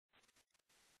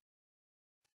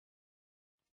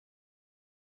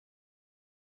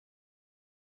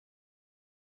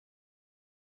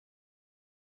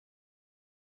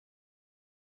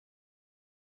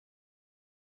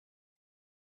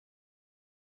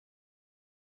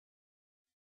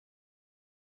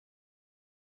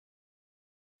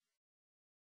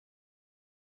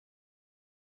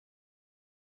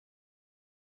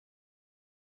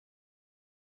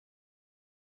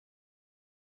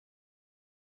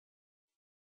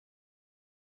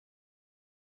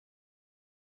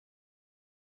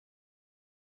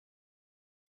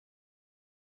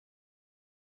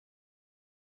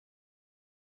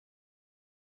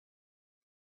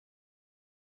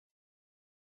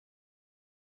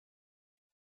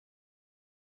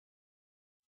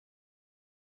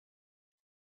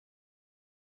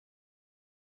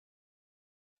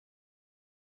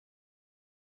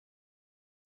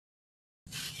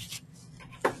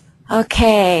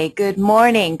Okay, good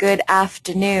morning, good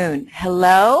afternoon.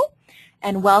 Hello,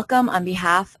 and welcome on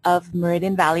behalf of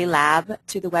Meridian Valley Lab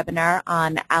to the webinar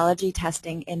on allergy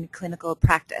testing in clinical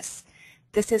practice.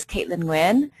 This is Caitlin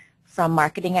Nguyen from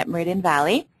Marketing at Meridian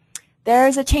Valley.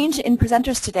 There's a change in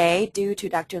presenters today due to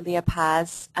Dr. Leah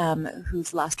Paz,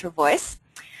 who's lost her voice.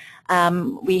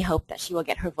 We hope that she will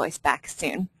get her voice back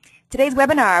soon. Today's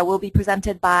webinar will be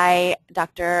presented by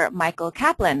Dr. Michael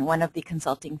Kaplan, one of the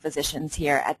consulting physicians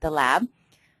here at the lab.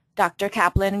 Dr.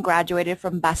 Kaplan graduated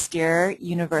from Bastyr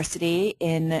University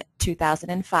in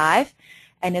 2005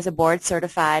 and is a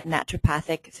board-certified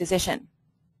naturopathic physician.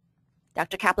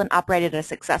 Dr. Kaplan operated a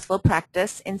successful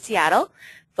practice in Seattle,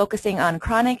 focusing on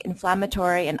chronic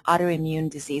inflammatory and autoimmune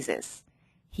diseases.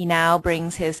 He now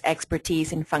brings his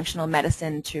expertise in functional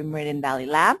medicine to Meridian Valley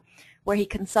Lab, where he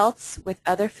consults with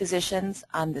other physicians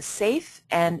on the safe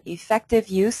and effective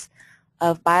use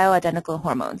of bioidentical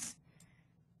hormones.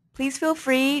 Please feel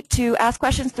free to ask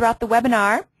questions throughout the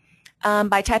webinar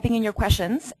by typing in your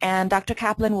questions, and Dr.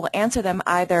 Kaplan will answer them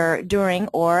either during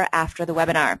or after the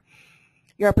webinar.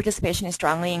 Your participation is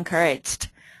strongly encouraged.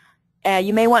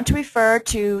 You may want to refer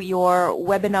to your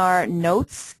webinar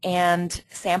notes and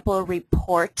sample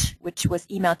report, which was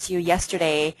emailed to you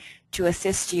yesterday, to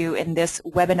assist you in this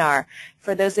webinar.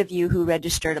 For those of you who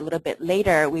registered a little bit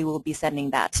later, we will be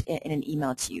sending that in an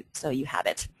email to you, so you have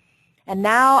it. And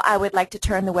now I would like to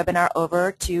turn the webinar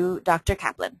over to Dr.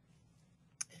 Kaplan.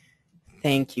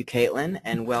 Thank you, Caitlin,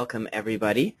 and welcome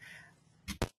everybody.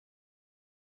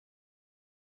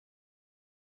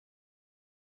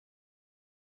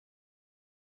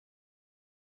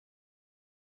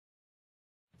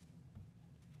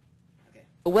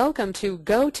 Welcome to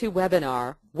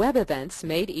GoToWebinar, web events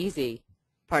made easy.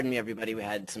 Pardon me, everybody. We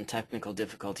had some technical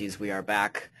difficulties. We are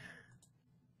back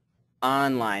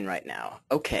online right now.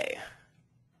 Okay.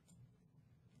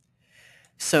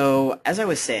 So, as I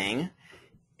was saying,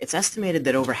 it's estimated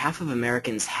that over half of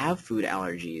Americans have food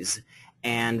allergies,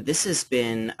 and this has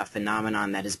been a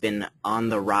phenomenon that has been on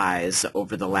the rise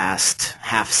over the last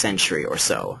half century or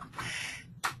so.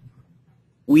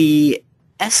 We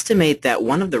estimate that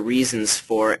one of the reasons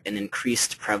for an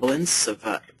increased prevalence of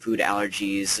food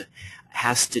allergies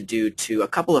has to do to a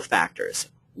couple of factors.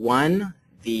 One,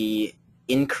 the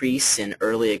increase in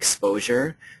early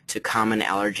exposure to common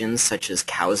allergens such as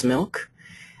cow's milk.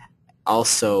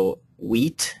 Also,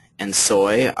 wheat and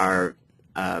soy are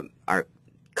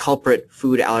culprit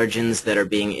food allergens that are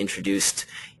being introduced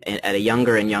at a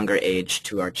younger and younger age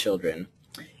to our children.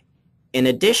 In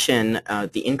addition,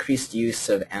 the increased use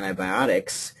of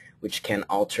antibiotics, which can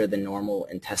alter the normal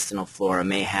intestinal flora,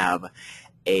 may have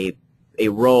a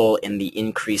role in the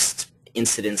increased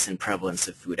incidence and prevalence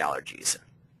of food allergies.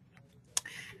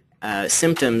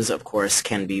 Symptoms, of course,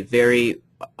 can be very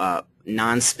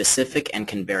nonspecific and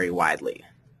can vary widely.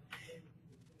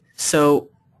 So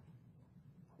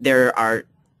there are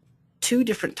two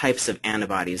different types of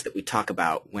antibodies that we talk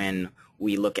about when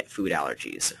we look at food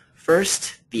allergies.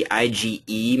 First, the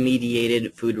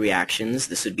IgE-mediated food reactions.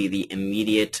 This would be the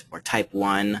immediate or type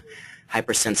 1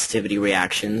 hypersensitivity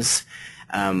reactions,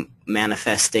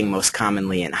 manifesting most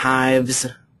commonly in hives,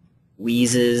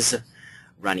 wheezes,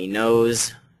 runny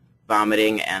nose,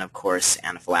 vomiting, and of course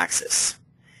anaphylaxis.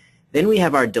 Then we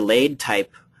have our delayed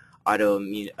type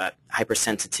autoimmune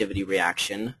hypersensitivity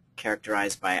reaction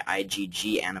characterized by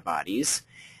IgG antibodies,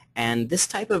 and this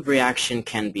type of reaction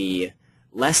can be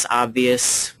less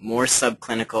obvious, more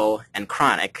subclinical, and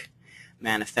chronic,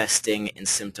 manifesting in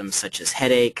symptoms such as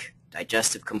headache,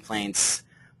 digestive complaints,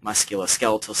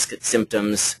 musculoskeletal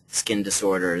symptoms, skin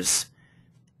disorders,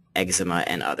 eczema,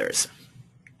 and others.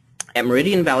 At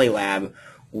Meridian Valley Lab,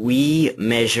 we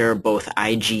measure both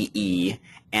IgE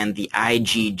and the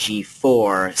IgG4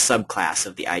 subclass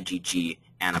of the IgG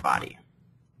antibody.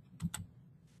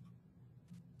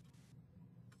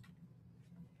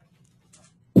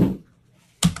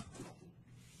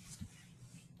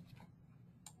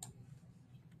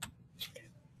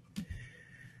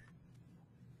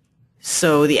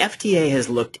 So the FDA has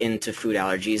looked into food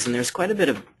allergies, and there's quite a bit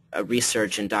of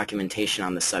research and documentation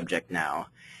on the subject now.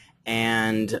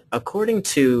 And according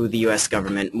to the U.S.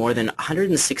 government, more than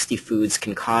 160 foods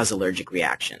can cause allergic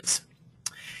reactions.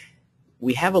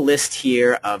 We have a list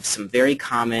here of some very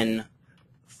common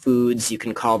foods. You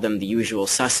can call them the usual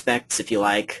suspects, if you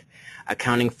like,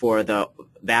 accounting for the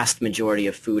vast majority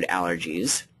of food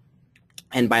allergies.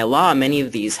 And by law, many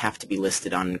of these have to be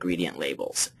listed on ingredient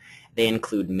labels. They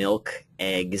include milk,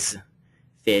 eggs,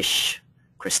 fish,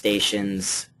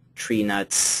 crustaceans, tree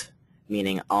nuts,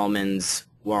 meaning almonds,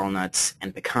 walnuts,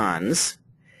 and pecans.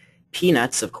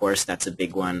 Peanuts, of course, that's a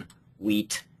big one.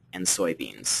 Wheat, and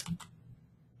soybeans.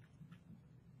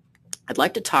 I'd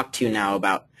like to talk to you now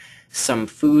about some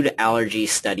food allergy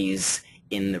studies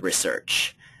in the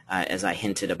research, as I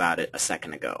hinted about it a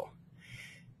second ago.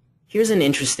 Here's an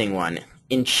interesting one.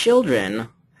 In children,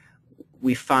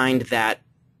 we find that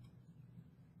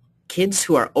kids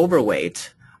who are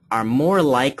overweight are more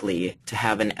likely to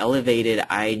have an elevated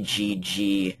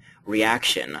IgG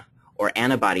reaction or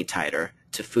antibody titer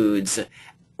to foods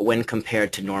when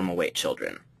compared to normal weight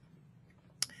children.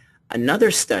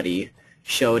 Another study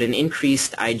showed an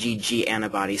increased IgG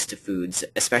antibodies to foods,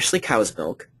 especially cow's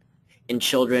milk, in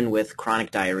children with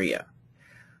chronic diarrhea.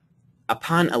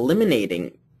 Upon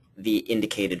eliminating the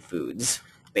indicated foods,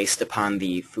 based upon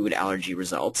the food allergy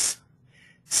results,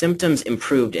 symptoms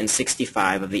improved in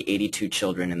 65 of the 82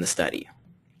 children in the study.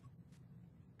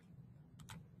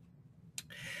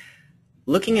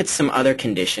 Looking at some other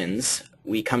conditions,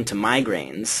 we come to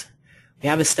migraines. We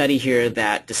have a study here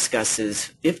that discusses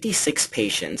 56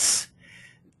 patients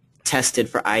tested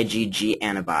for IgG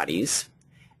antibodies,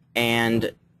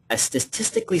 and a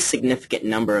statistically significant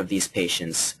number of these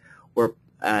patients were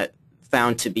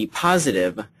found to be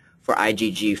positive for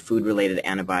IgG food-related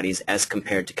antibodies as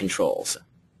compared to controls.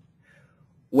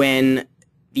 When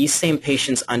these same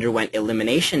patients underwent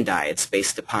elimination diets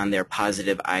based upon their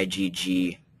positive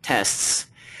IgG tests,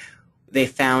 they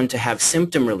found to have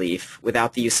symptom relief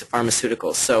without the use of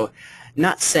pharmaceuticals. So,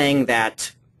 not saying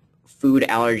that food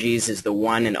allergies is the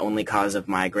one and only cause of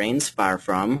migraines, far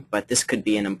from, but this could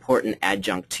be an important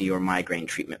adjunct to your migraine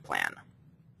treatment plan.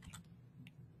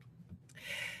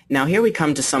 Now here we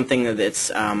come to something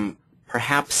that's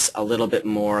perhaps a little bit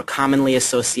more commonly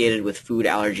associated with food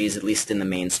allergies, at least in the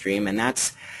mainstream, and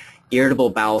that's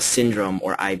irritable bowel syndrome,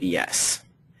 or IBS.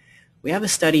 We have a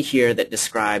study here that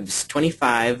describes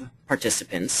 25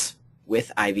 participants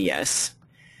with IBS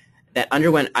that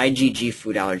underwent IgG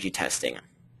food allergy testing.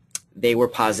 They were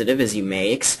positive, as you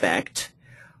may expect,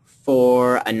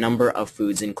 for a number of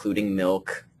foods including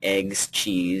milk, eggs,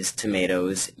 cheese,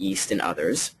 tomatoes, yeast, and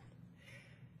others.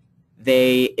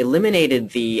 They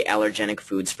eliminated the allergenic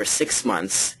foods for 6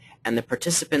 months, and the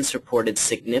participants reported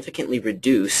significantly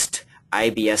reduced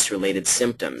IBS-related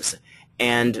symptoms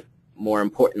and, more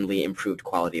importantly, improved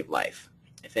quality of life.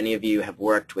 If any of you have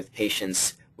worked with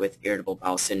patients with irritable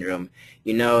bowel syndrome,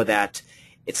 you know that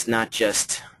it's not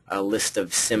just a list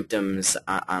of symptoms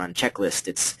on a checklist.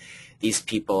 It's these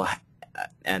people,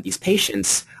 these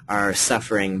patients are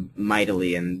suffering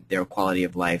mightily, and their quality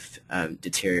of life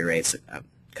deteriorates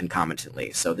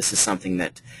concomitantly. So this is something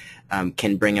that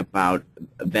can bring about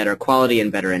a better quality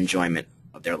and better enjoyment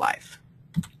of their life.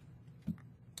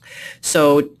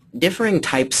 So differing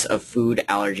types of food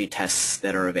allergy tests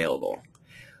that are available.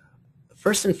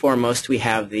 First and foremost, we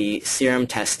have the serum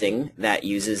testing that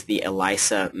uses the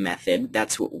ELISA method.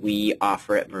 That's what we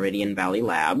offer at Meridian Valley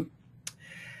Lab.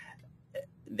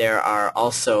 There are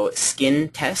also skin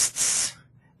tests,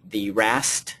 the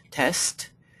RAST test,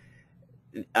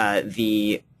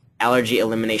 the allergy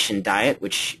elimination diet,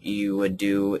 which you would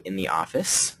do in the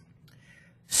office,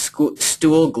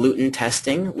 stool gluten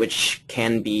testing, which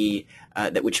can be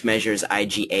which measures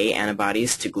IgA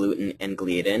antibodies to gluten and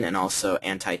gliadin, and also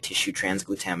anti-tissue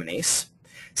transglutaminase.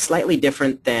 Slightly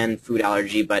different than food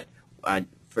allergy, but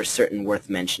for certain worth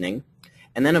mentioning.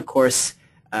 And then, of course,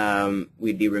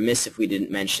 we'd be remiss if we didn't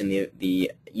mention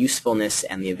the usefulness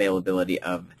and the availability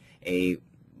of a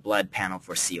blood panel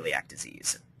for celiac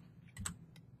disease.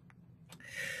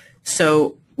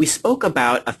 So we spoke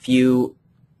about a few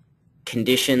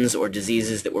conditions or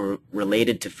diseases that were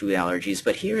related to food allergies,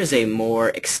 but here is a more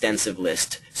extensive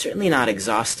list, certainly not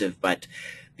exhaustive, but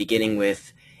beginning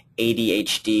with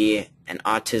ADHD and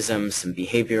autism, some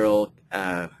behavioral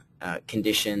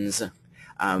conditions,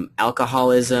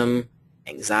 alcoholism,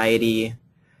 anxiety,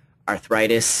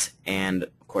 arthritis, and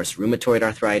of course rheumatoid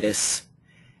arthritis,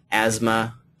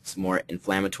 asthma, some more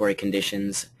inflammatory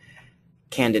conditions,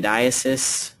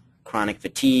 candidiasis, chronic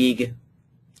fatigue,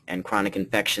 and chronic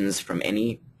infections from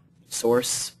any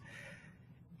source,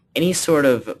 any sort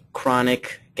of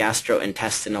chronic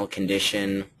gastrointestinal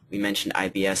condition. We mentioned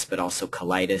IBS, but also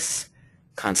colitis,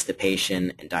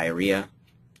 constipation, and diarrhea.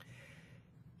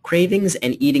 Cravings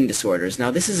and eating disorders.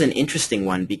 Now this is an interesting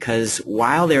one because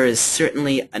while there is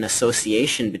certainly an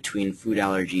association between food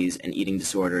allergies and eating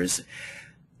disorders,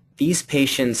 these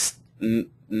patients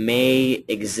may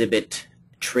exhibit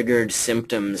triggered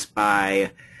symptoms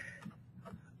by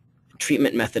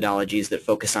treatment methodologies that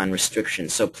focus on restriction.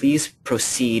 So please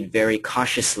proceed very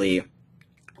cautiously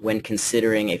when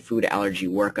considering a food allergy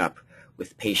workup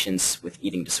with patients with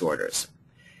eating disorders.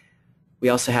 We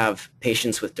also have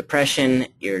patients with depression,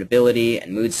 irritability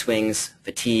and mood swings,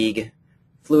 fatigue,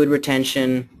 fluid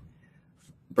retention,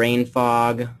 brain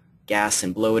fog, gas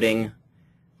and bloating,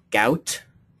 gout,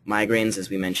 migraines as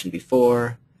we mentioned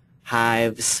before,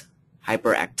 hives,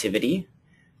 hyperactivity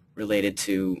related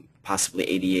to possibly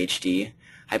ADHD,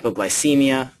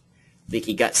 hypoglycemia,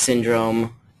 leaky gut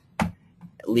syndrome,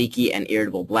 leaky and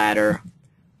irritable bladder,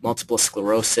 multiple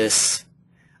sclerosis,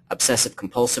 obsessive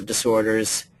compulsive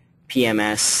disorders,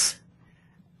 PMS,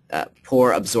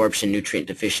 poor absorption nutrient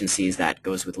deficiencies, that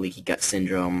goes with leaky gut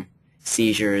syndrome,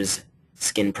 seizures,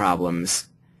 skin problems,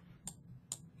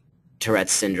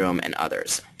 Tourette's syndrome, and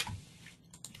others.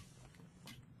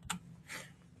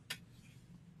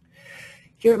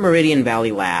 Here at Meridian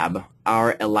Valley Lab,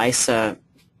 our ELISA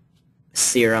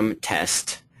serum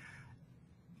test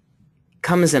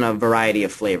comes in a variety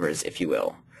of flavors, if you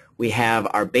will. We have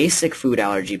our basic food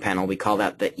allergy panel. We call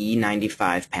that the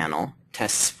E95 panel.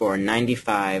 Tests for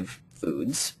 95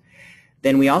 foods.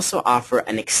 Then we also offer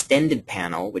an extended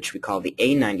panel, which we call the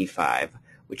A95,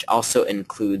 which also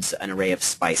includes an array of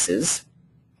spices.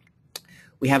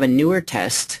 We have a newer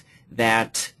test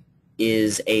that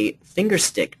is a finger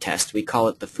stick test. We call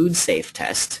it the Food Safe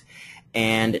test,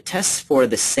 and it tests for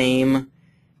the same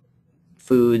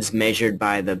foods measured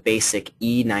by the basic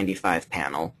E95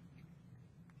 panel.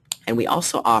 And we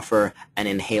also offer an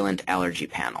inhalant allergy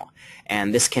panel,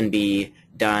 and this can be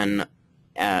done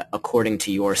according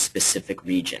to your specific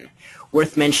region.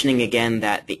 Worth mentioning again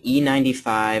that the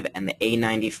E95 and the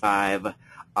A95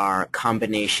 are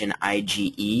combination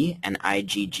IgE and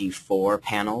IgG4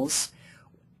 panels.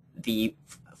 The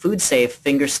Food Safe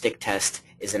finger stick test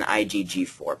is an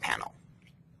IgG4 panel.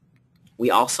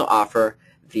 We also offer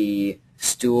the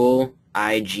stool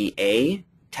IgA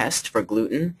test for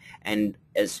gluten and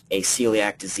as a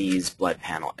celiac disease blood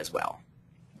panel as well.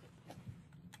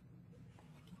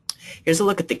 Here's a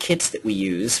look at the kits that we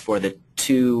use for the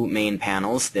two main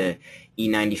panels, the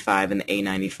E95 and the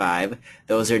A95.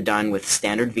 Those are done with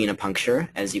standard venipuncture,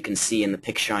 as you can see in the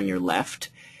picture on your left.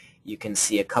 You can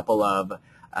see a couple of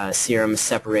serum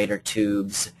separator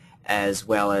tubes as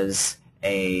well as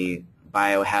a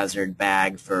biohazard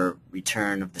bag for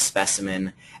return of the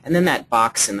specimen. And then that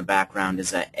box in the background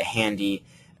is a handy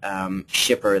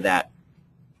shipper that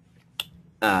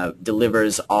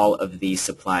delivers all of the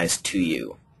supplies to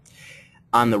you.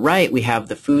 On the right, we have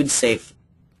the Food Safe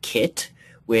kit,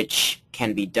 which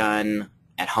can be done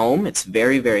at home. It's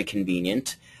very, very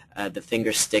convenient. The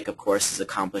finger stick, of course, is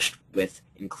accomplished with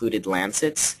included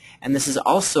lancets, and this is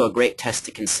also a great test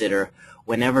to consider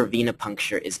whenever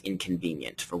venipuncture is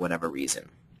inconvenient for whatever reason.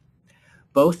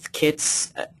 Both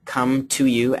kits come to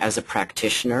you as a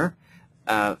practitioner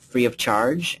free of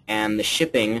charge, and the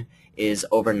shipping is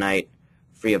overnight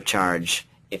free of charge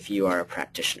if you are a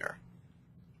practitioner.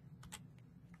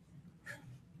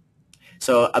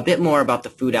 So a bit more about the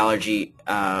food allergy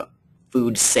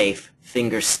Food Safe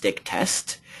finger stick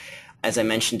test. As I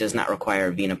mentioned, does not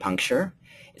require venipuncture.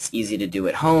 It's easy to do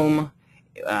at home.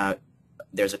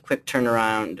 There's a quick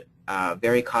turnaround,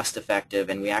 very cost effective,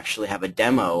 and we actually have a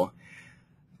demo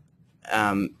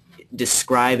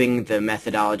describing the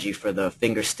methodology for the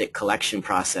finger stick collection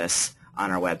process on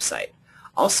our website.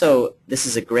 Also, this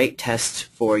is a great test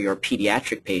for your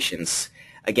pediatric patients.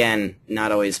 Again,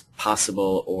 not always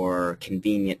possible or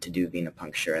convenient to do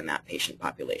venipuncture in that patient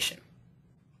population.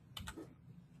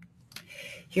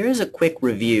 Here is a quick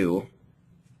review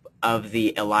of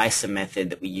the ELISA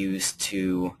method that we use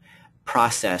to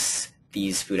process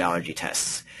these food allergy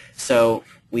tests. So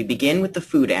we begin with the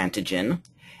food antigen,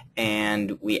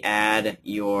 and we add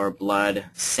your blood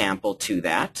sample to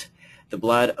that. The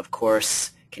blood, of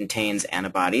course, contains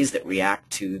antibodies that react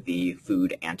to the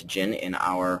food antigen in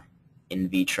our in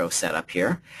vitro setup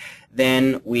here.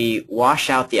 Then we wash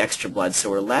out the extra blood, so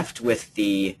we're left with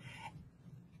the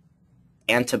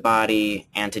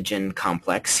antibody-antigen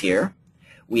complex here.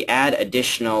 We add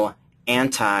additional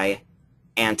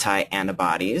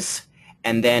anti-antibodies,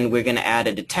 and then we're going to add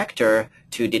a detector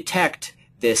to detect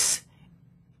the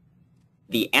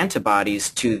antibodies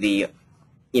to the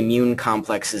immune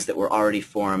complexes that were already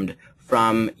formed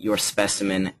from your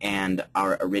specimen and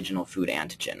our original food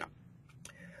antigen.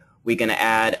 We're going to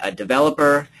add a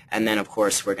developer, and then of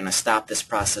course we're going to stop this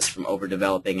process from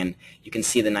overdeveloping, and you can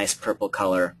see the nice purple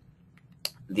color.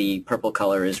 The purple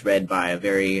color is read by a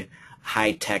very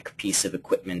high-tech piece of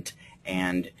equipment,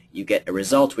 and you get a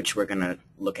result which we're going to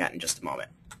look at in just a moment.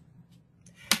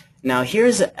 Now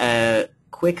here's a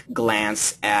quick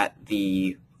glance at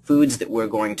the foods that we're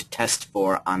going to test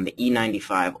for on the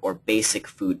E95 or basic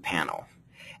food panel.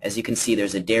 As you can see,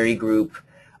 there's a dairy group,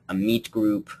 a meat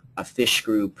group, a fish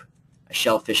group, a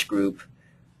shellfish group,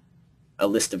 a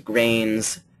list of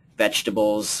grains,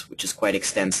 vegetables, which is quite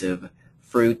extensive,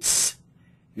 fruits,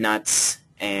 nuts,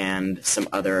 and some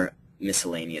other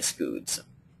miscellaneous foods.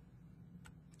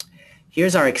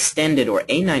 Here's our extended or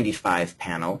A95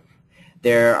 panel.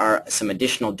 There are some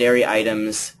additional dairy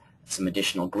items, some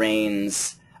additional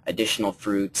grains, additional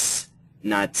fruits,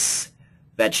 nuts,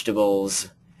 vegetables,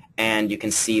 and you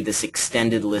can see this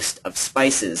extended list of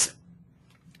spices.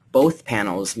 Both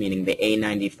panels, meaning the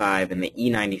A95 and the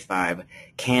E95,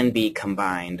 can be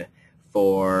combined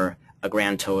for a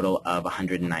grand total of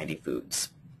 190 foods.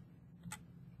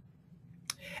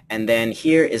 And then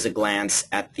here is a glance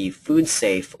at the food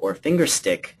safe or finger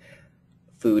stick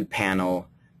food panel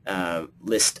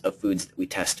list of foods that we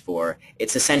test for.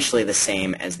 It's essentially the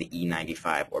same as the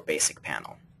E95 or basic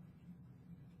panel.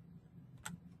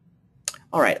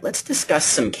 All right, let's discuss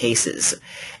some cases,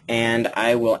 and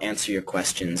I will answer your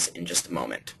questions in just a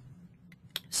moment.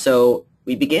 So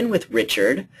we begin with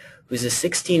Richard, who's a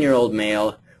 16-year-old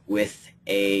male with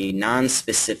a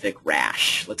non-specific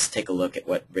rash. Let's take a look at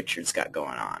what Richard's got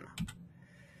going on.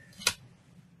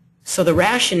 So the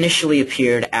rash initially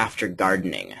appeared after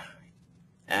gardening.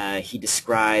 He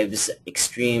describes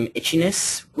extreme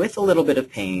itchiness with a little bit of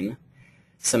pain,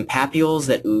 some papules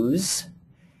that ooze.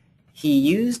 He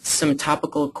used some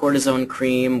topical cortisone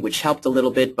cream, which helped a little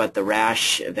bit, but the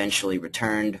rash eventually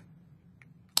returned.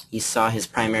 He saw his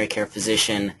primary care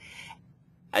physician,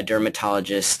 a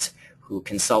dermatologist who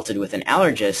consulted with an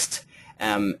allergist.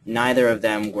 Neither of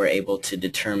them were able to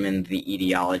determine the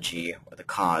etiology or the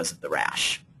cause of the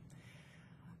rash.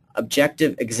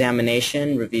 Objective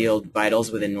examination revealed vitals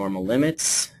within normal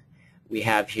limits. We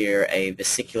have here a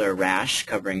vesicular rash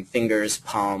covering fingers,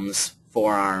 palms,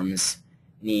 forearms,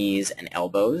 knees, and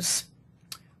elbows,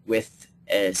 with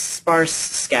a sparse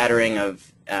scattering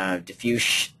of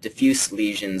diffuse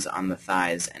lesions on the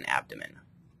thighs and abdomen.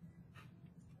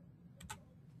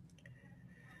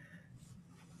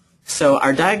 So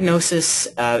our diagnosis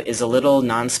is a little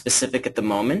nonspecific at the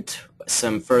moment.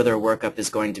 Some further workup is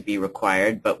going to be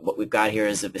required, but what we've got here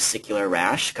is a vesicular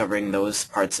rash covering those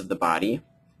parts of the body.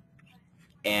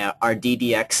 Our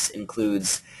DDX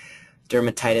includes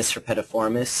dermatitis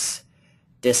herpetiformis,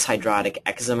 dyshydrotic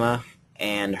eczema,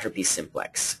 and herpes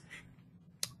simplex.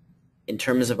 In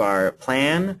terms of our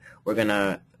plan, we're going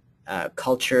to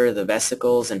culture the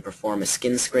vesicles and perform a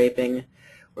skin scraping.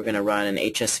 We're going to run an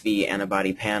HSV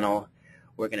antibody panel.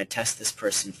 We're going to test this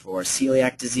person for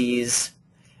celiac disease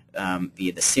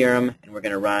via the serum, and we're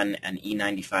going to run an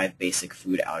E95 basic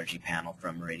food allergy panel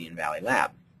from Meridian Valley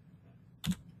Lab.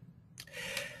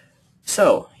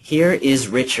 So here is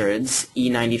Richard's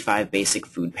E95 basic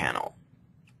food panel.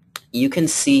 You can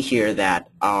see here that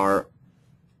our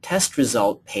test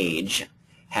result page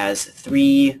has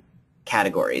 3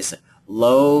 categories: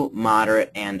 low,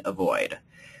 moderate, and avoid.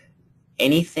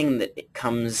 Anything that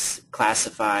comes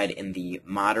classified in the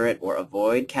moderate or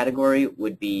avoid category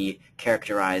would be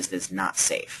characterized as not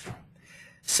safe.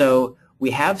 So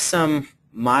we have some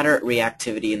moderate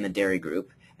reactivity in the dairy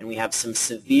group, and we have some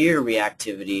severe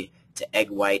reactivity to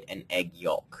egg white and egg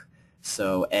yolk.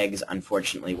 So eggs,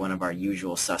 unfortunately, one of our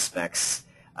usual suspects.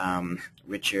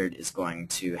 Richard is going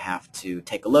to have to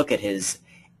take a look at his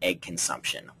egg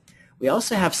consumption. We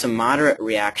also have some moderate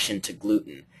reaction to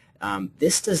gluten.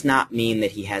 This does not mean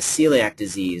that he has celiac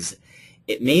disease.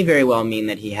 It may very well mean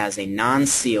that he has a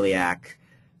non-celiac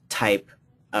type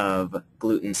of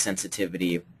gluten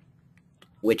sensitivity,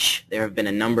 which there have been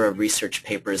a number of research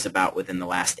papers about within the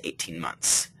last 18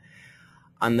 months.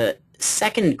 On the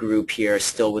second group here,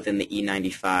 still within the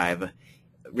E95,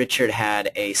 Richard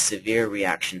had a severe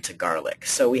reaction to garlic.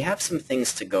 So we have some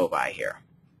things to go by here.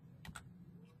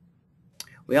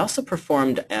 We also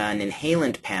performed an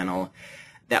inhalant panel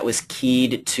that was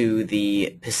keyed to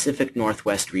the Pacific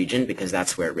Northwest region because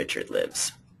that's where Richard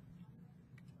lives.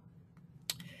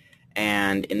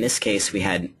 And in this case, we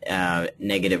had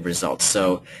negative results.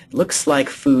 So it looks like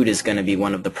food is going to be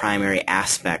one of the primary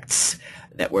aspects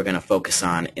that we're going to focus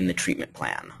on in the treatment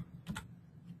plan.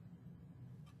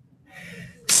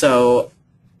 So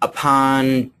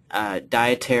upon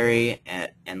dietary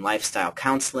and lifestyle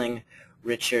counseling,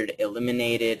 Richard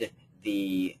eliminated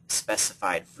the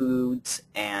specified foods,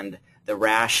 and the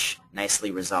rash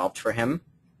nicely resolved for him.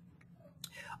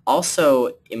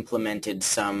 Also implemented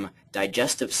some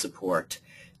digestive support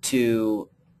to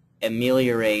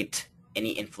ameliorate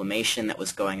any inflammation that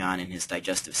was going on in his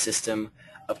digestive system.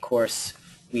 Of course,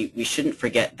 we shouldn't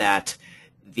forget that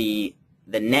the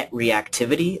net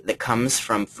reactivity that comes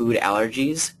from food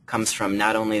allergies comes from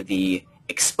not only the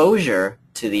exposure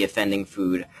to the offending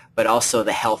food, but also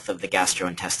the health of the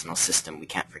gastrointestinal system. We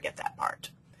can't forget that part.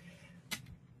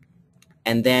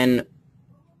 And then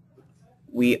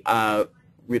we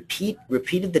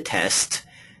repeated the test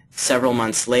several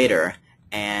months later,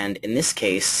 and in this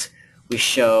case, we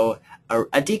show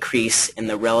a decrease in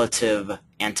the relative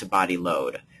antibody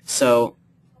load. So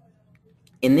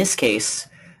in this case,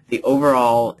 the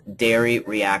overall dairy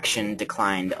reaction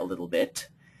declined a little bit.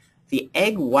 The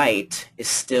egg white is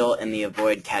still in the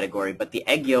avoid category, but the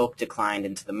egg yolk declined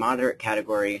into the moderate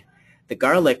category. The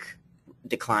garlic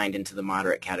declined into the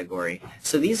moderate category.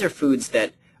 So these are foods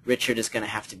that Richard is going to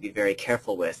have to be very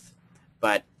careful with,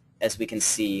 but as we can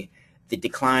see, the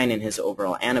decline in his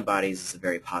overall antibodies is a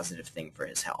very positive thing for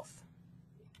his health.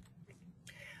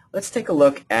 Let's take a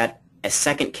look at a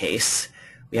second case.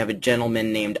 We have a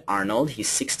gentleman named Arnold. He's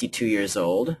 62 years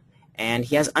old, and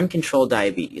he has uncontrolled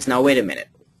diabetes. Now, wait a minute.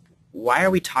 Why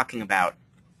are we talking about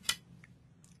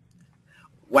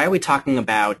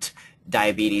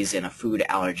diabetes in a food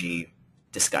allergy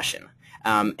discussion?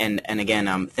 And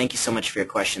again, thank you so much for your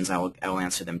questions. I will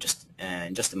answer them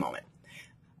in just a moment.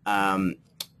 When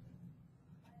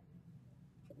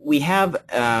we have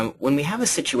a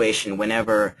situation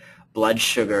whenever blood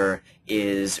sugar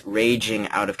is raging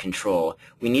out of control,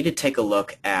 we need to take a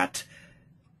look at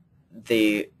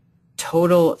the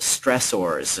total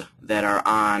stressors that are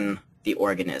on the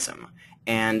organism.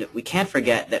 And we can't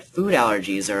forget that food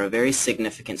allergies are a very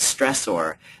significant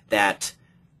stressor that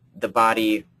the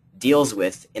body deals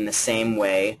with in the same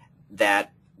way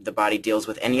that the body deals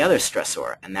with any other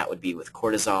stressor, and that would be with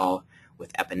cortisol,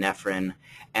 with epinephrine.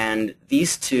 And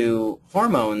these two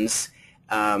hormones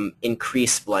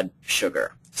increase blood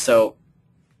sugar. So,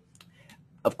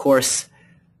 of course,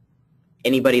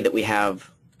 anybody that we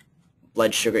have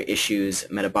blood sugar issues,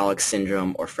 metabolic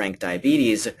syndrome, or frank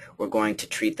diabetes, we're going to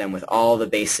treat them with all the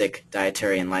basic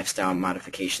dietary and lifestyle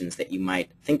modifications that you might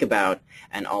think about,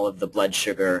 and all of the blood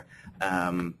sugar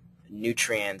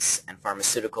nutrients and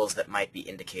pharmaceuticals that might be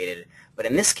indicated. But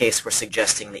in this case, we're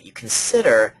suggesting that you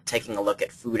consider taking a look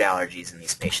at food allergies in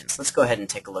these patients. Let's go ahead and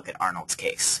take a look at Arnold's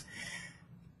case.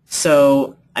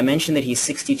 So I mentioned that he's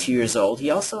 62 years old. He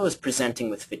also is presenting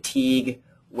with fatigue,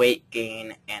 weight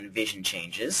gain, and vision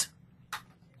changes.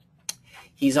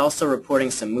 He's also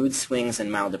reporting some mood swings and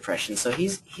mild depression, so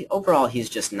overall he's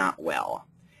just not well.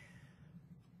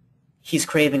 He's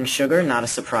craving sugar, not a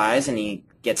surprise, and he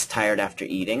gets tired after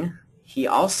eating. He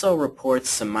also reports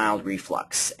some mild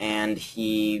reflux, and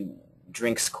he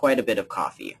drinks quite a bit of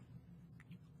coffee.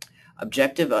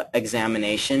 Objective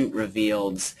examination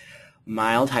reveals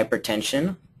mild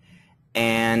hypertension,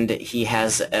 and he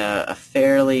has a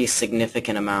fairly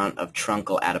significant amount of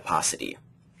truncal adiposity.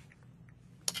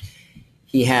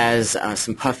 He has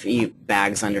some puffy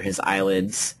bags under his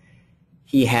eyelids.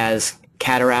 He has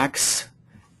cataracts,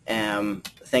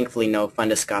 thankfully no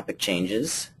fundoscopic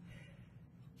changes.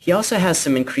 He also has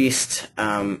some increased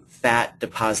fat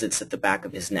deposits at the back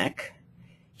of his neck.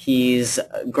 He's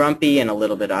grumpy and a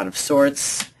little bit out of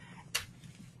sorts,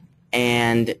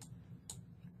 and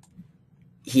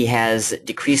he has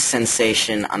decreased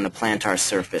sensation on the plantar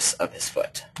surface of his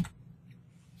foot.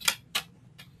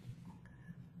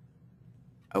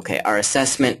 Okay, our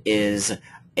assessment is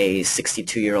a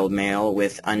 62-year-old male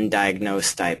with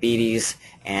undiagnosed diabetes,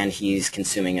 and he's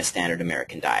consuming a standard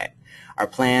American diet. Our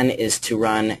plan is to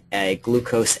run a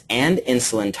glucose and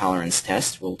insulin tolerance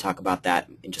test. We'll talk about that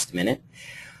in just a minute.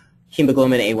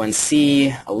 Hemoglobin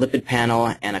A1C, a lipid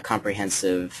panel, and a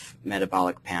comprehensive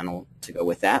metabolic panel to go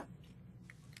with that.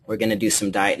 We're going to do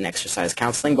some diet and exercise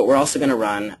counseling, but we're also going to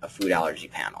run a food allergy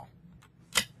panel.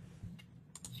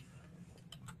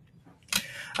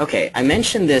 Okay, I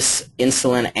mentioned this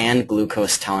insulin and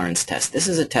glucose tolerance test. This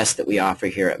is a test that we offer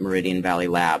here at Meridian Valley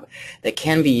Lab that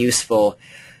can be useful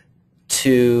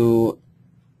to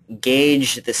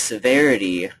gauge the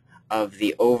severity of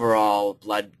the overall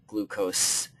blood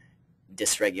glucose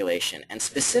dysregulation. And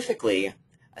specifically,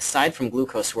 aside from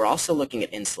glucose, we're also looking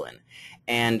at insulin.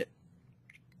 And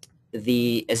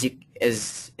as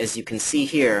you can see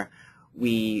here,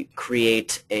 we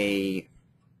create a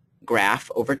graph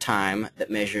over time that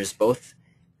measures both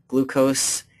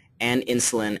glucose and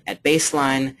insulin at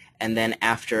baseline and then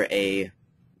after a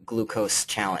glucose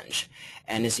challenge.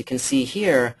 And as you can see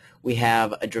here, we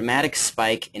have a dramatic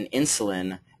spike in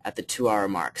insulin at the 2-hour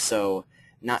mark. So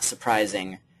not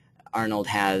surprising, Arnold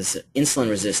has insulin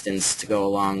resistance to go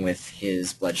along with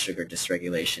his blood sugar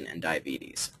dysregulation and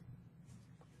diabetes.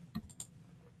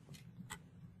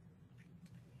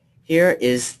 Here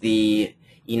is the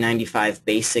E95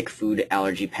 basic food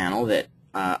allergy panel that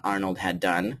Arnold had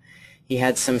done. He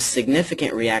had some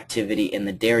significant reactivity in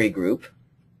the dairy group,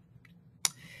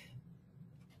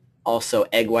 Also,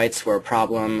 egg whites were a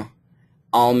problem,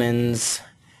 almonds,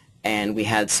 and we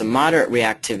had some moderate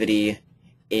reactivity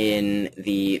in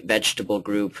the vegetable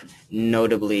group,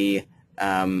 notably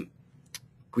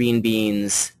green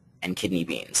beans and kidney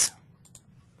beans.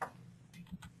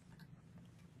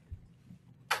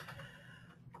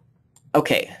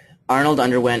 Okay, Arnold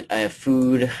underwent a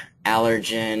food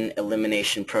allergen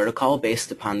elimination protocol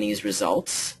based upon these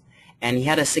results, and he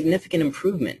had a significant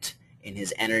improvement in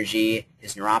his energy,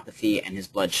 his neuropathy, and his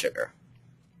blood sugar.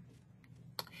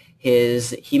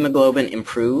 His hemoglobin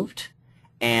improved,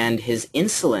 and his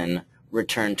insulin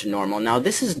returned to normal. Now,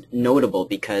 this is notable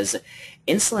because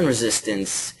insulin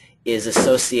resistance is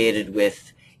associated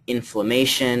with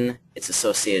inflammation, it's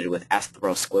associated with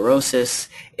atherosclerosis,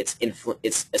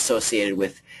 it's associated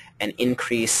with an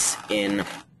increase in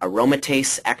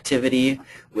aromatase activity,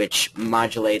 which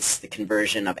modulates the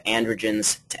conversion of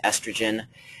androgens to estrogen.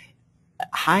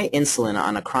 High insulin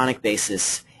on a chronic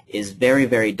basis is very,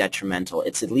 very detrimental.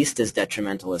 It's at least as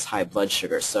detrimental as high blood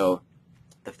sugar. So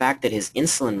the fact that his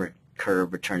insulin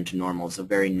curve returned to normal is a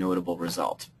very notable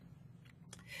result.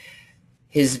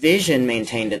 His vision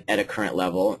maintained at a current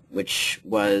level, which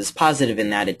was positive in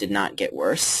that it did not get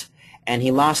worse, and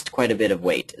he lost quite a bit of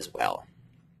weight as well.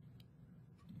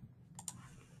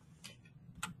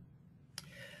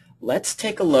 Let's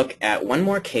take a look at one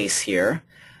more case here.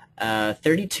 A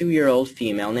 32-year-old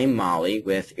female named Molly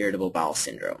with irritable bowel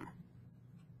syndrome.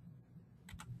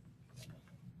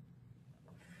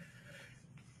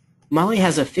 Molly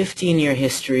has a 15-year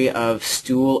history of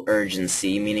stool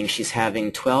urgency, meaning she's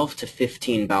having 12 to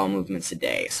 15 bowel movements a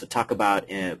day. So talk about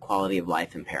quality of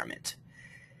life impairment.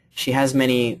 She has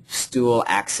many stool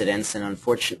accidents and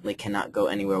unfortunately cannot go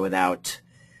anywhere without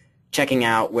checking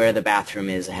out where the bathroom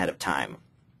is ahead of time.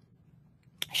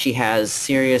 She has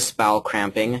serious bowel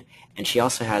cramping, and she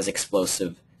also has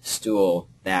explosive stool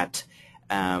that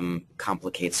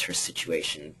complicates her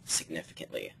situation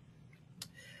significantly.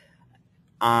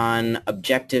 On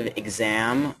objective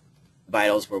exam,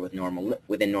 vitals were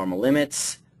within normal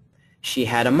limits. She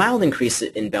had a mild increase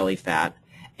in belly fat,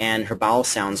 and her bowel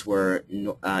sounds were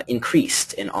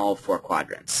increased in all 4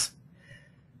 quadrants.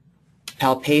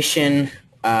 Palpation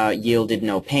yielded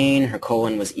no pain. Her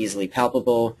colon was easily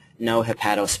palpable. No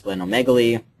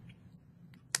hepatosplenomegaly.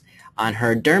 On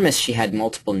her dermis, she had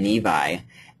multiple nevi,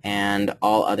 and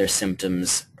all other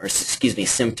symptoms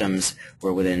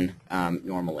were within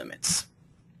normal limits.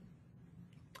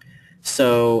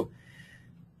 So,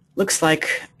 looks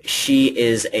like she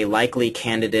is a likely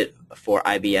candidate for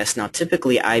IBS. Now,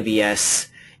 typically IBS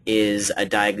is a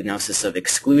diagnosis of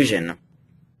exclusion.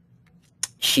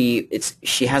 She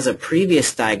has a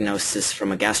previous diagnosis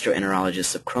from a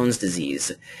gastroenterologist of Crohn's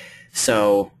disease,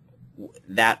 so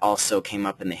that also came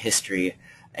up in the history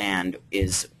and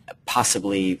is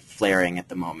possibly flaring at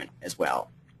the moment as well.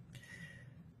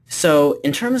 So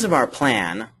in terms of our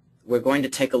plan, we're going to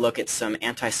take a look at some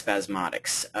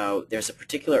antispasmodics. There's a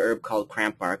particular herb called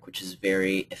cramp bark, which is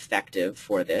very effective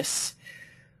for this.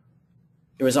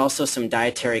 There was also some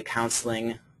dietary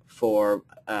counseling for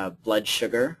blood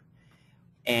sugar,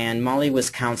 and Molly was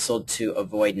counseled to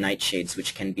avoid nightshades,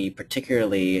 which can be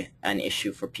particularly an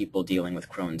issue for people dealing with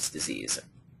Crohn's disease.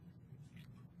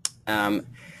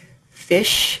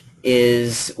 Fish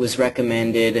was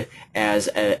recommended as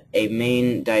a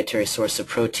main dietary source of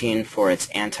protein for its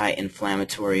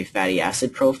anti-inflammatory fatty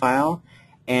acid profile,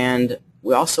 and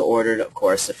we also ordered, of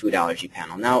course, a food allergy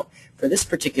panel. Now, for this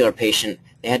particular patient,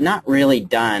 they had not really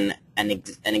done an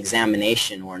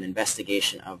examination or an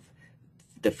investigation of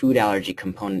the food allergy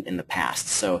component in the past,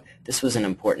 so this was an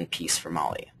important piece for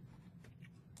Molly.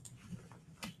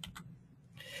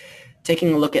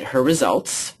 Taking a look at her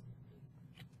results,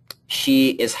 she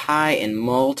is high in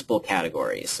multiple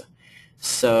categories,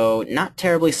 so not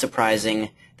terribly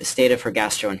surprising. The state of her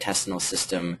gastrointestinal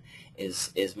system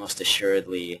is most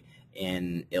assuredly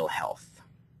in ill health.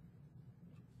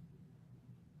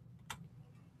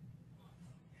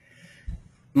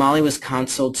 Molly was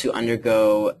counseled to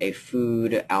undergo a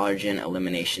food allergen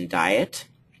elimination diet,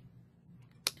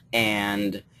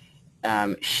 and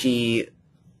she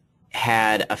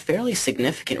had a fairly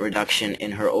significant reduction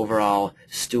in her overall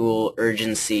stool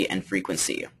urgency and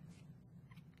frequency.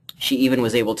 She even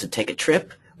was able to take a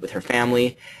trip with her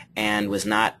family and was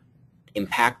not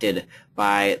impacted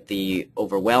by the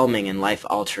overwhelming and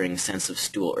life-altering sense of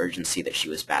stool urgency that she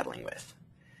was battling with.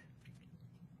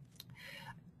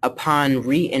 Upon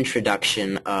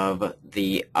reintroduction of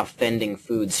the offending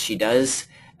foods, she does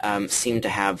seem to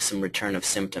have some return of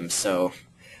symptoms, so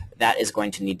that is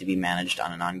going to need to be managed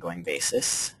on an ongoing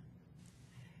basis.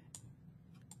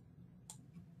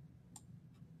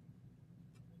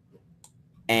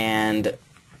 And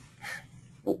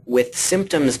with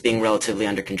symptoms being relatively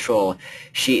under control,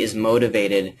 she is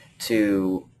motivated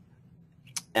to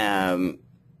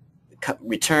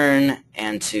return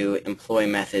and to employ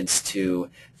methods to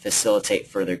facilitate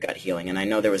further gut healing. And I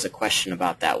know there was a question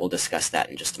about that. We'll discuss that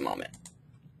in just a moment.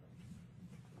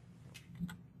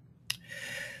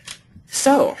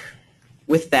 So,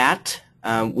 with that,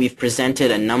 we've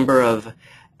presented a number of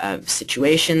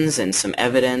situations and some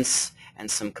evidence and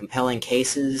some compelling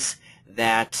cases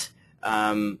that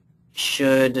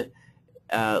should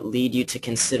lead you to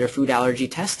consider food allergy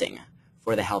testing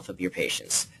for the health of your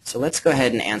patients. So let's go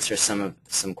ahead and answer some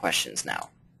questions now.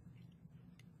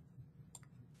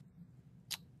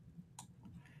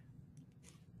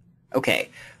 Okay,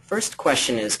 first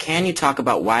question is, can you talk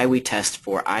about why we test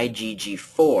for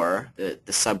IgG4, the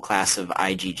subclass of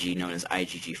IgG known as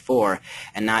IgG4,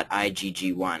 and not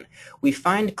IgG1? We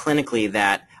find clinically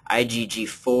that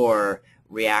IgG4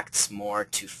 reacts more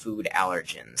to food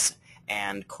allergens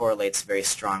and correlates very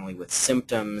strongly with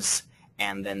symptoms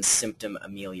and then symptom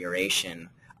amelioration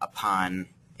upon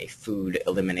a food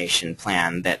elimination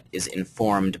plan that is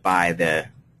informed by the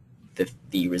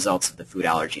results of the food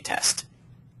allergy test.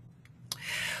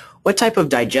 What type of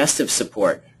digestive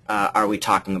support are we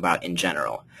talking about in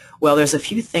general? Well, there's a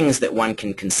few things that one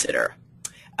can consider.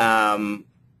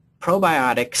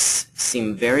 Probiotics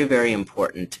seem very, very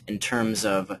important in terms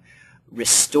of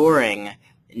restoring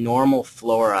normal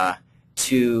flora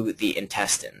to the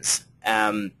intestines.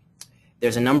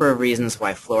 There's a number of reasons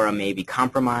why flora may be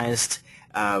compromised.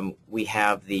 We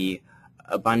have the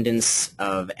abundance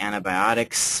of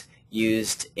antibiotics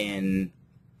used in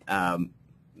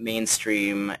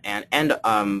mainstream and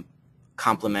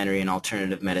complementary and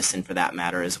alternative medicine for that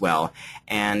matter as well.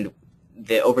 And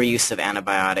the overuse of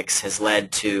antibiotics has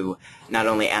led to not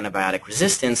only antibiotic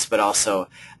resistance but also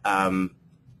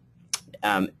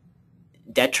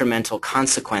detrimental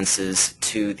consequences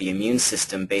to the immune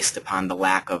system based upon the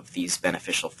lack of these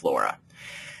beneficial flora.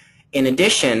 In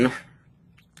addition,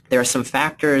 there are some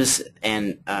factors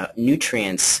and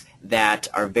nutrients that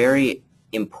are very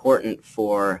important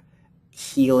for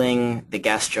healing the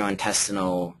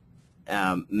gastrointestinal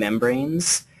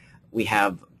membranes. We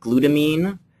have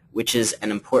glutamine, which is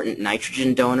an important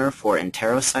nitrogen donor for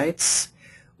enterocytes.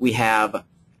 We have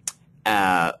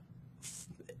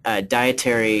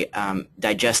dietary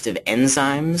digestive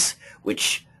enzymes,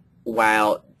 which,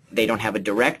 while they don't have a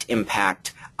direct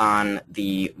impact on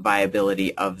the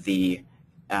viability of the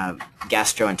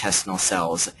gastrointestinal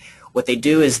cells, what they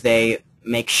do is they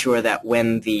make sure that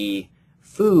when the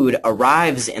food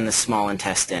arrives in the small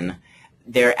intestine,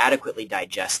 they're adequately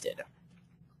digested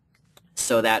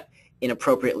so that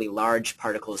inappropriately large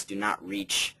particles do not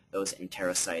reach those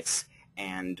enterocytes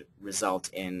and result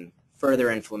in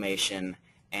further inflammation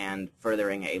and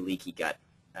furthering a leaky gut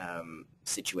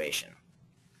situation.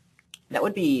 That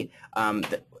would be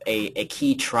a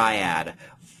key triad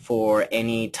for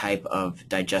any type of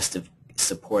digestive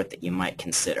support that you might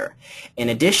consider. In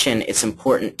addition, it's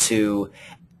important to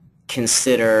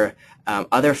consider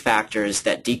other factors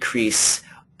that decrease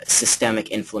systemic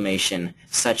inflammation,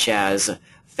 such as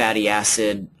fatty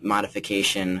acid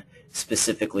modification,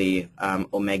 specifically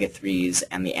omega-3s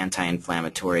and the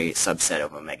anti-inflammatory subset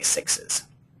of omega-6s.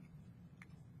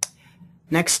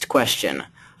 Next question.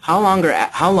 How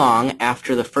long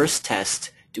after the first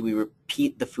test do we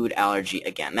repeat the food allergy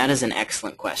again? That is an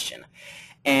excellent question.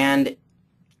 And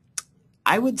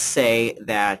I would say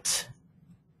that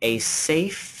a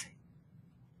safe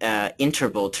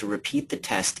interval to repeat the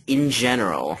test in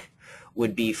general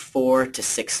would be 4 to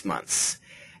 6 months.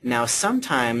 Now,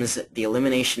 sometimes the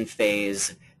elimination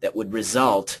phase that would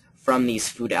result from these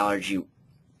food allergy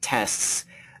tests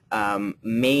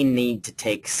may need to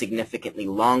take significantly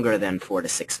longer than 4 to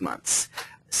 6 months.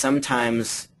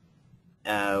 Sometimes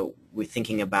we're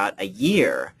thinking about a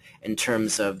year in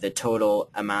terms of the total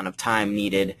amount of time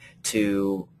needed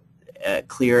to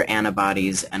clear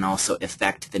antibodies and also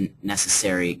effect the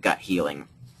necessary gut healing.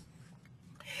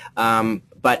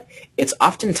 But it's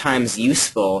oftentimes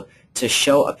useful to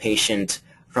show a patient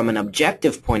from an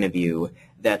objective point of view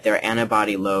that their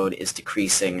antibody load is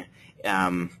decreasing.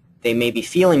 They may be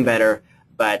feeling better,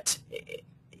 but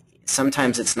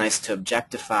sometimes it's nice to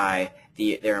objectify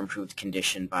their improved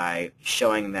condition by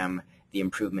showing them the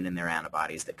improvement in their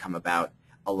antibodies that come about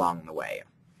along the way.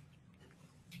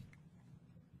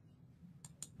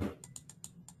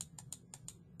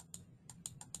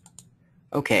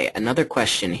 Okay, another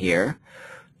question here.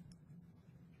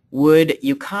 Would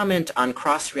you comment on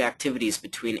cross-reactivities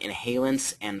between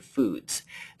inhalants and foods?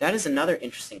 That is another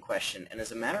interesting question, and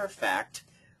as a matter of fact,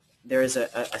 there is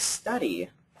a study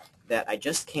that I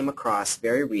just came across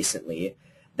very recently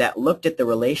that looked at the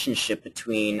relationship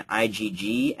between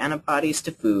IgG antibodies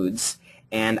to foods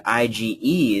and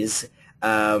IgEs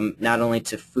not only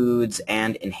to foods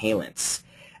and inhalants.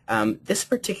 This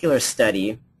particular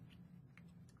study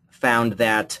found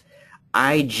that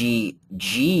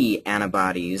IgG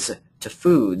antibodies to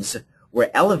foods were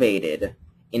elevated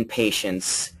in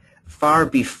patients far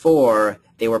before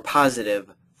they were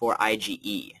positive for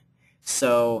IgE.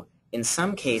 So in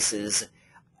some cases,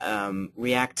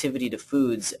 reactivity to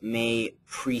foods may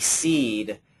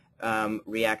precede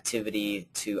reactivity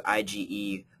to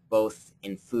IgE both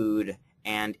in food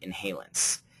and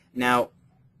inhalants. Now,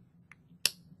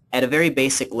 at a very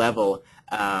basic level,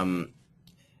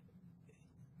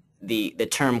 the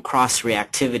term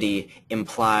cross-reactivity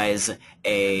implies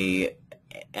an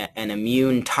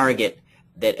immune target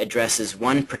that addresses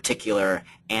one particular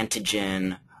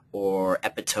antigen or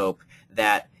epitope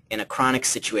that in a chronic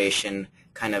situation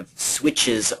kind of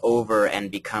switches over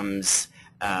and becomes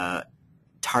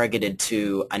targeted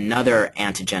to another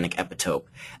antigenic epitope.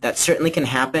 That certainly can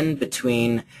happen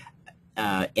between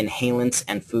inhalants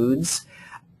and foods.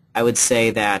 I would say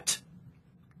that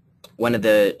one of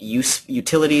the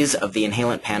utilities of the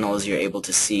inhalant panel is you're able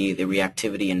to see the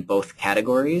reactivity in both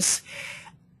categories.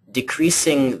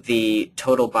 Decreasing the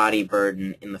total body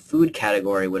burden in the food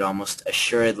category would almost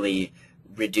assuredly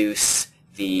reduce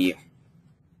the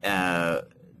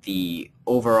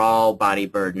overall body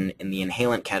burden in the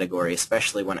inhalant category,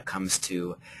 especially when it comes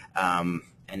to an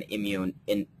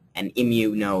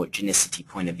immunogenicity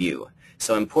point of view.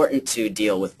 So important to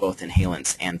deal with both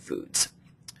inhalants and foods.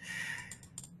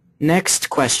 Next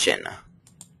question.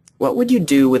 What would you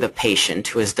do with a patient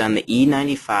who has done the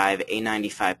E95,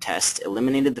 A95 test,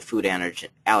 eliminated the food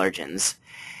allergens,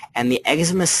 and the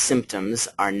eczema symptoms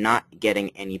are not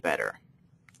getting any better?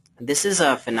 This is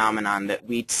a phenomenon that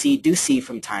we do see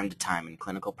from time to time in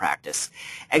clinical practice.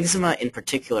 Eczema in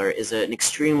particular is an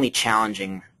extremely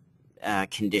challenging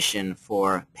condition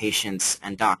for patients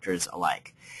and doctors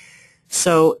alike.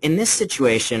 So in this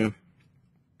situation,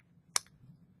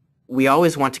 we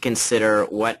always want to consider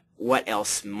what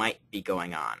else might be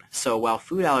going on. So while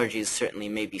food allergies certainly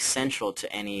may be central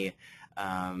to any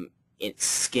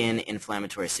skin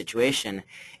inflammatory situation,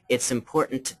 it's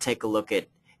important to take a look at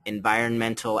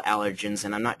environmental allergens,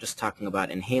 and I'm not just talking about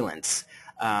inhalants,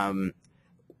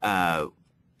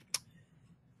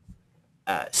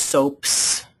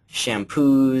 soaps,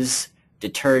 shampoos,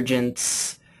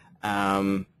 detergents,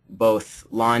 both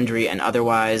laundry and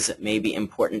otherwise may be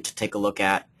important to take a look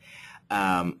at.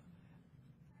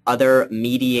 Other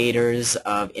mediators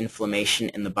of inflammation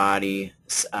in the body,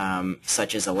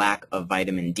 such as a lack of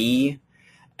vitamin D,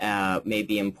 may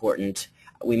be important.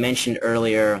 We mentioned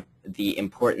earlier the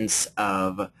importance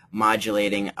of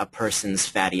modulating a person's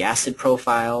fatty acid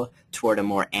profile toward a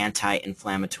more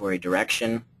anti-inflammatory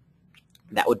direction.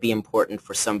 That would be important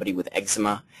for somebody with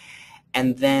eczema.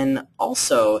 And then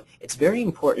also, it's very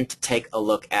important to take a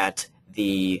look at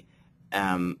the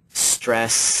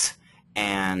stress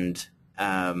and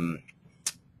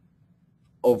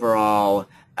overall,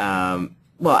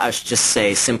 well, I should just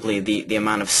say simply the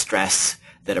amount of stress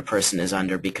that a person is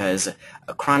under, because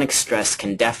a chronic stress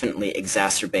can definitely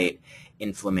exacerbate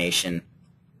inflammation.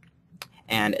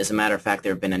 And as a matter of fact,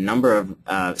 there have been a number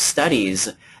of studies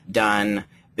done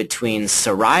between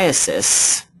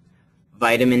psoriasis,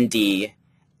 vitamin D,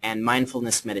 and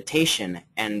mindfulness meditation.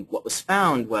 And what was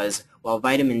found was while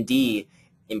vitamin D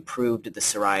improved the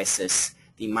psoriasis,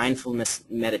 the mindfulness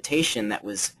meditation that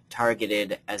was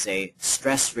targeted as a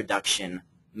stress reduction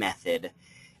method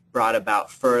brought about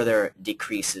further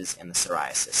decreases in the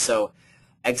psoriasis. So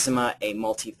eczema, a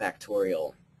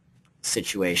multifactorial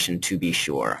situation to be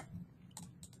sure.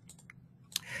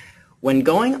 When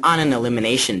going on an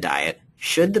elimination diet,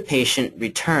 should the patient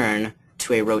return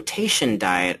to a rotation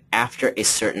diet after a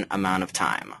certain amount of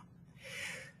time?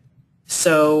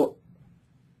 So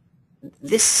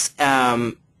this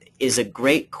is a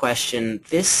great question.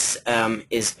 This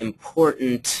is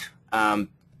important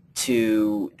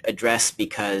to address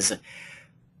because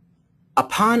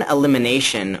upon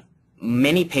elimination,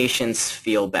 many patients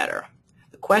feel better.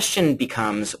 The question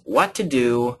becomes what to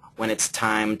do when it's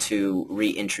time to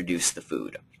reintroduce the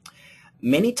food.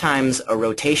 Many times a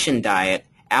rotation diet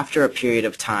after a period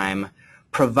of time,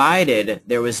 provided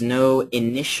there was no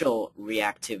initial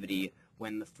reactivity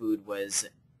when the food was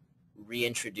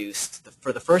reintroduced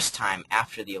for the first time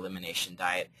after the elimination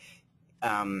diet,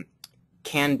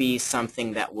 can be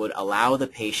something that would allow the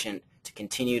patient to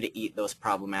continue to eat those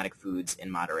problematic foods in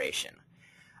moderation.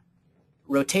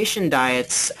 Rotation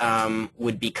diets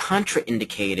would be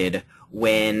contraindicated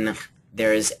when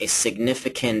there is a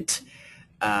significant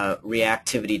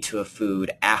reactivity to a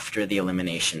food after the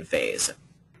elimination phase.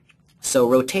 So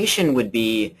rotation would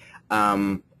be,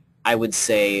 I would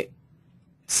say,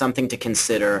 something to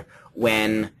consider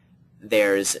when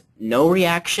there's no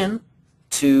reaction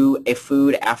to a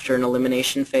food after an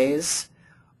elimination phase,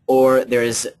 or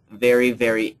there's very,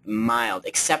 very mild,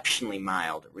 exceptionally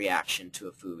mild reaction to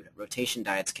a food. Rotation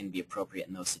diets can be appropriate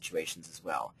in those situations as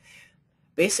well.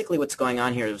 Basically what's going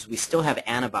on here is we still have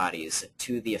antibodies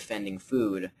to the offending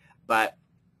food, but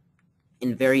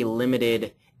in very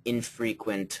limited,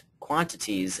 infrequent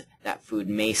quantities, that food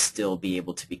may still be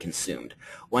able to be consumed.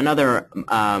 One other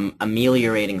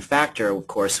ameliorating factor, of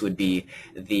course, would be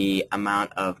the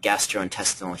amount of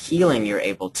gastrointestinal healing you're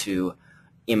able to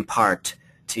impart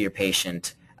to your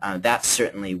patient. That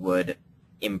certainly would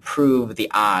improve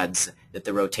the odds that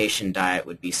the rotation diet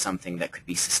would be something that could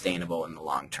be sustainable in the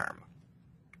long term.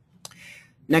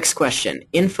 Next question.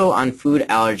 Info on food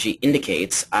allergy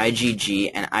indicates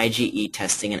IgG and IgE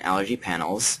testing in allergy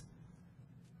panels.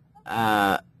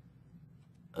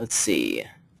 Let's see.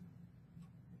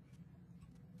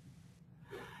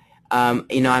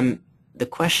 The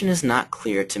question is not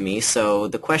clear to me. So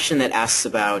the question that asks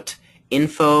about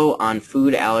info on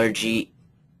food allergy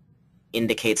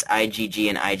indicates IgG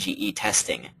and IgE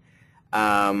testing.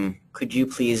 Could you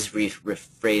please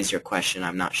rephrase your question?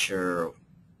 I'm not sure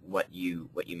what you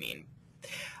mean.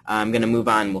 I'm going to move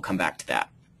on. We'll come back to that.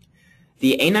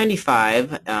 The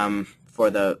A95 for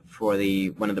the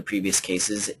one of the previous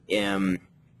cases,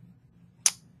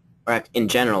 or in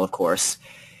general, of course,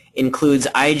 includes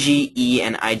IgE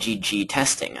and IgG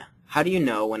testing. How do you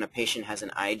know when a patient has an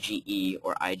IgE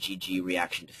or IgG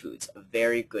reaction to foods? A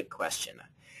very good question.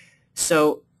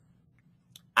 So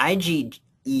IgE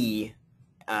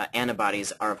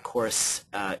antibodies are, of course,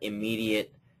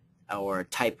 immediate or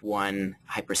type 1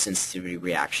 hypersensitivity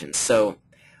reactions. So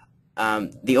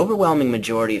the overwhelming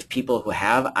majority of people who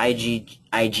have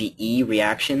IgE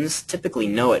reactions typically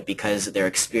know it because they're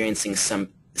experiencing some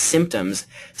symptoms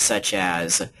such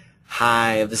as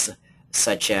hives,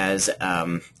 such as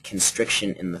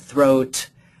constriction in the throat,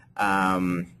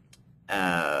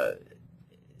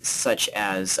 such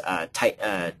as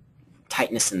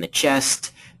tightness in the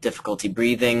chest, difficulty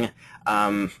breathing,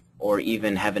 or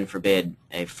even, heaven forbid,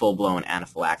 a full-blown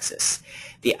anaphylaxis.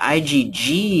 The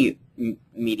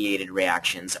IgG-mediated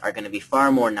reactions are going to be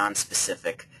far more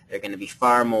nonspecific. They're going to be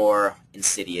far more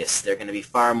insidious. They're going to be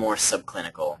far more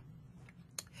subclinical.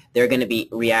 They're going to be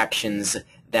reactions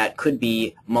that could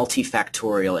be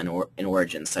multifactorial in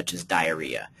origin, such as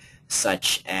diarrhea,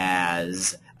 such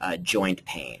as joint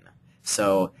pain.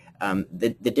 So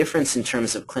the difference in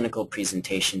terms of clinical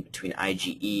presentation between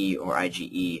IgE or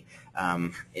IgE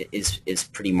is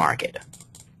pretty marked.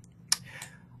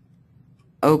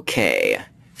 Okay,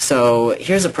 so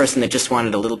here's a person that just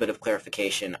wanted a little bit of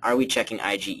clarification. Are we checking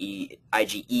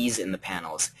IgEs in the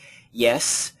panels?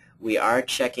 Yes, we are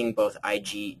checking both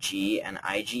IgG and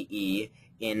IgE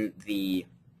in the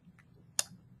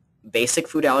basic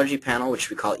food allergy panel,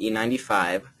 which we call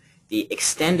E95, the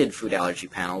extended food allergy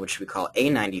panel, which we call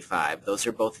A95. Those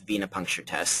are both venipuncture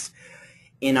tests.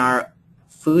 In our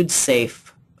food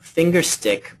safe finger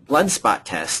stick blood spot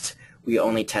test, we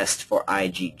only test for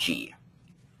IgG.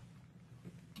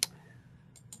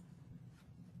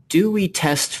 Do we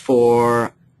test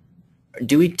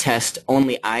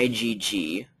only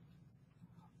IgG?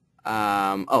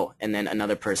 And then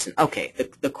another person. Okay,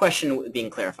 the question being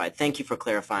clarified. Thank you for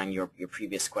clarifying your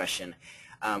previous question.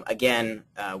 Again,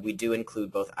 we do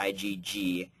include both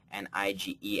IgG and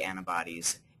IgE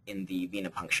antibodies in the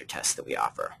venipuncture test that we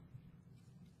offer.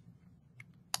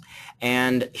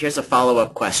 And here's a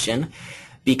follow-up question.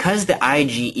 Because the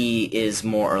IgE is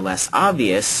more or less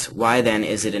obvious, why then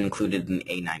is it included in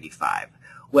A95?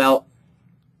 Well,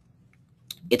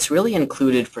 it's really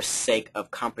included for sake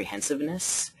of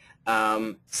comprehensiveness.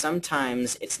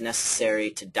 Sometimes it's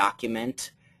necessary to document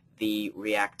the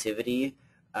reactivity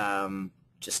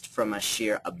just from a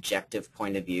sheer objective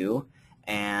point of view,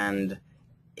 and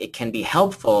it can be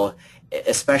helpful,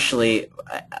 especially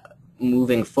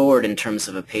moving forward in terms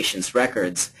of a patient's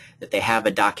records, that they have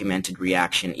a documented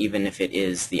reaction, even if it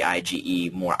is the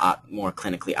IgE more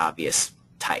clinically obvious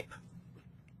type.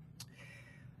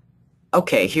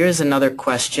 Okay, here's another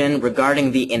question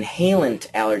regarding the inhalant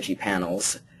allergy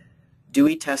panels. Do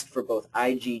we test for both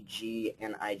IgG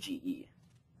and IgE?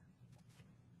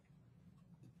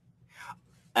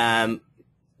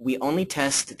 We only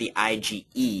test the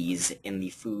IgEs in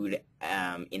the food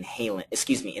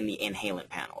inhalant, in the inhalant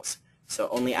panels. So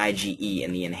only IgE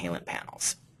in the inhalant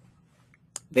panels.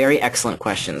 Very excellent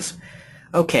questions.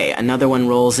 Okay, another one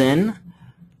rolls in.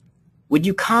 Would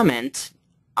you comment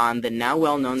on the now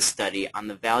well-known study on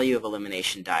the value of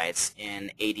elimination diets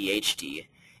in ADHD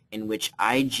in which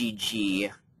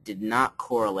IgG did not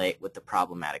correlate with the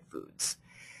problematic foods?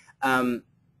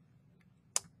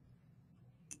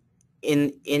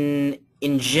 In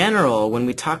general, when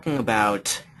we're talking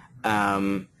about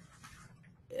a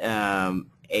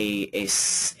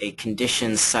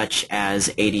condition such as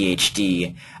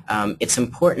ADHD, it's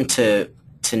important to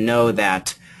know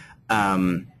that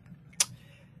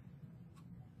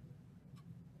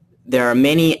there are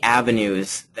many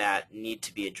avenues that need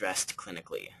to be addressed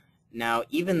clinically. Now,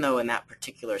 even though in that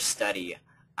particular study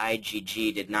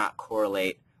IgG did not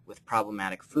correlate with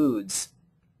problematic foods,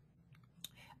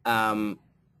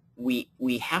 we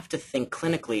have to think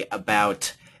clinically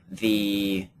about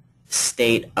the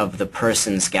state of the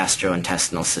person's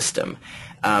gastrointestinal system.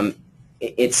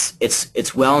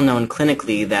 It's well known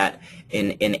clinically that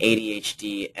in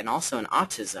ADHD and also in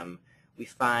autism, we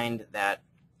find that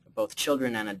both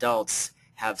children and adults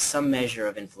have some measure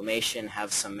of inflammation,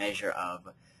 have some measure of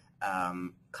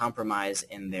compromise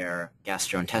in their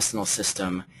gastrointestinal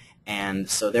system, and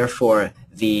so therefore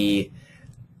the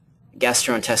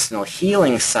gastrointestinal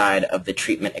healing side of the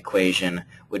treatment equation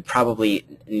would probably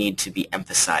need to be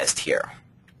emphasized here.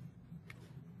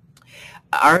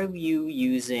 Are you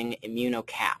using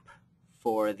ImmunoCAP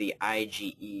for the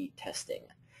IgE testing?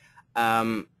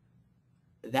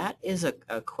 That is a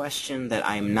question that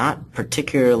I'm not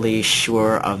particularly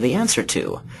sure of the answer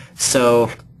to.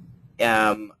 So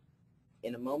in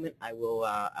a moment I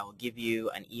will give you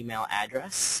an email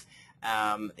address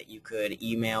that you could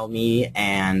email me,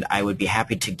 and I would be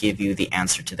happy to give you the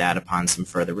answer to that upon some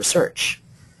further research.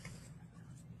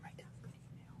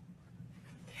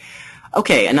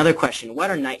 Okay, another question. What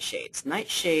are nightshades?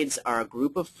 Nightshades are a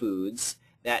group of foods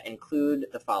that include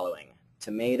the following: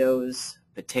 tomatoes,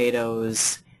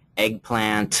 potatoes,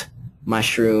 eggplant,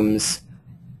 mushrooms,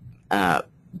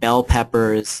 bell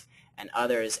peppers, and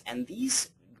others. And these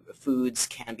foods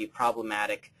can be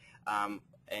problematic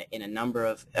in a number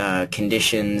of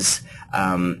conditions.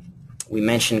 We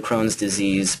mentioned Crohn's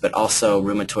disease, but also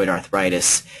rheumatoid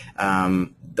arthritis.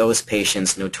 Those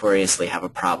patients notoriously have a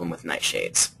problem with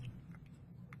nightshades.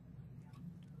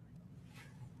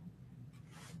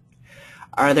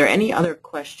 Are there any other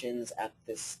questions at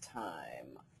this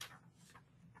time?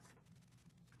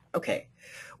 Okay.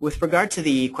 With regard to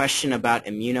the question about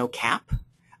ImmunoCAP,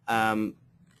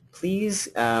 please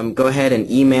go ahead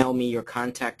and email me your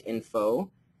contact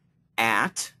info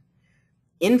at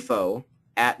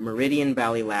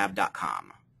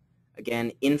info@meridianvalleylab.com.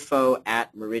 Again,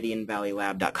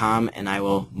 info@meridianvalleylab.com, and I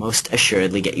will most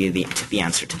assuredly get you the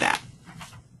answer to that.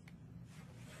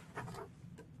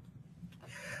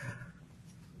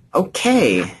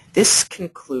 Okay, this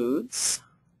concludes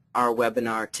our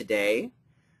webinar today.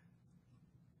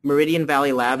 Meridian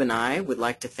Valley Lab and I would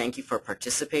like to thank you for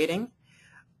participating.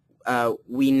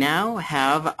 We now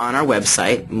have on our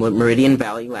website,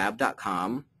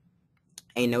 meridianvalleylab.com,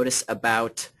 a notice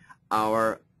about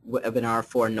our webinar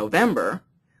for November,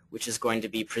 which is going to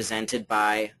be presented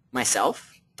by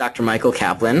myself, Dr. Michael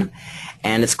Kaplan,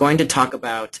 and it's going to talk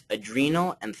about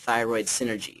adrenal and thyroid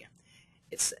synergy.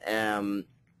 It's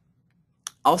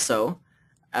also,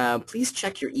 please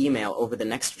check your email over the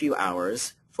next few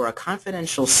hours for a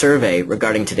confidential survey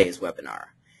regarding today's webinar.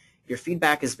 Your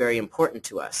feedback is very important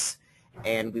to us,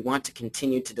 and we want to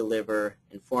continue to deliver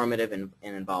informative and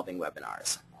involving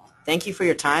webinars. Thank you for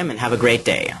your time, and have a great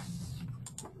day.